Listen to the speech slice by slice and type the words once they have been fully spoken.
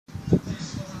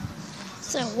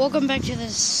So welcome back to the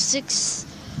sixth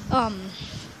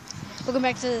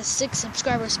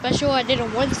subscriber special. I did a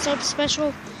 1 sub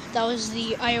special. That was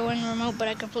the ION remote, but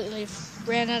I completely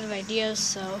ran out of ideas,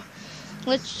 so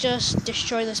let's just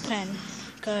destroy this pen,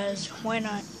 because why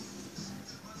not?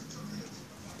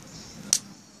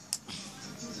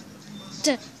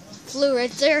 Flew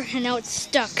right there, and now it's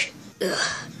stuck. Ugh.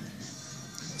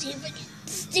 See if I can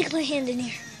stick my hand in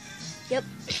here. Yep.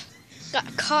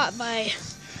 Got caught by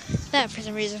that for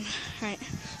some reason. Alright,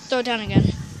 throw it down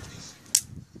again.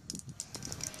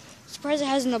 Surprised it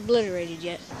hasn't obliterated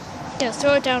yet. Yeah,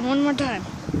 throw it down one more time.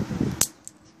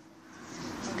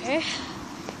 Okay,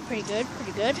 pretty good,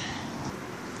 pretty good.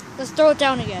 Let's throw it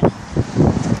down again.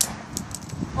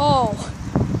 Oh,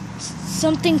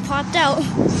 something popped out.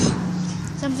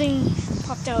 Something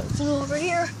popped out. It flew over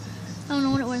here. I don't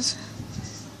know what it was.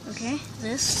 Okay,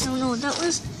 this. I don't know what that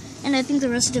was. And I think the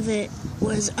rest of it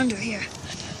was under here.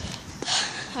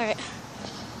 Alright.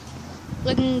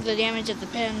 Looking at the damage of the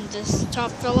pen, this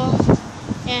top fell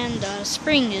off. And the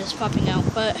spring is popping out.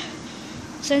 But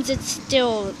since it's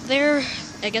still there,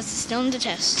 I guess it's still in the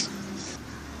test.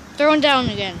 Throw it down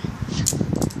again.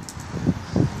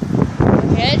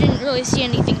 Okay, I didn't really see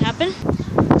anything happen.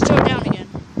 Let's throw it down again.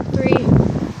 3,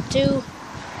 2,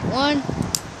 1.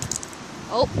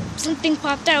 Oh, something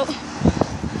popped out.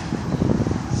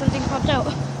 Something popped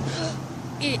out.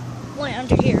 It went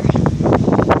under here.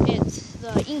 It's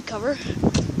the ink cover.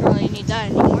 Don't really need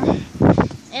that anymore.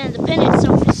 And the pen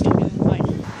itself is still doing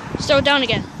fine. Just throw it down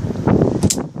again.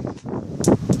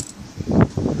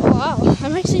 Oh wow,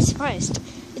 I'm actually surprised.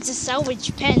 It's a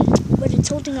salvage pen, but it's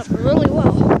holding up really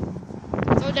well.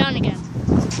 Throw it down again.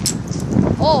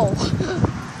 Oh.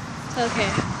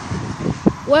 Okay.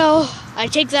 Well, I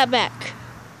take that back.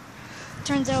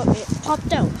 Turns out it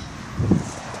popped out.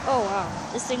 Oh wow,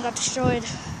 this thing got destroyed.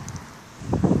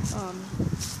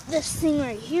 This thing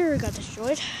right here got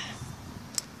destroyed.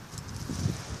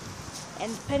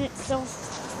 And the pen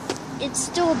itself, it's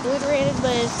still obliterated,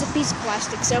 but it's a piece of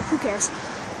plastic, so who cares?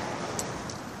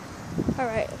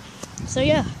 Alright, so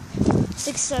yeah,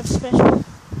 6 sub special.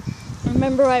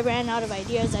 Remember, I ran out of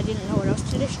ideas, I didn't know what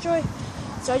else to destroy,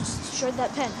 so I just destroyed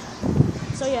that pen.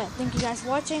 So yeah, thank you guys for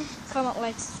watching. Comment,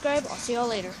 like, subscribe. I'll see y'all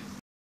later.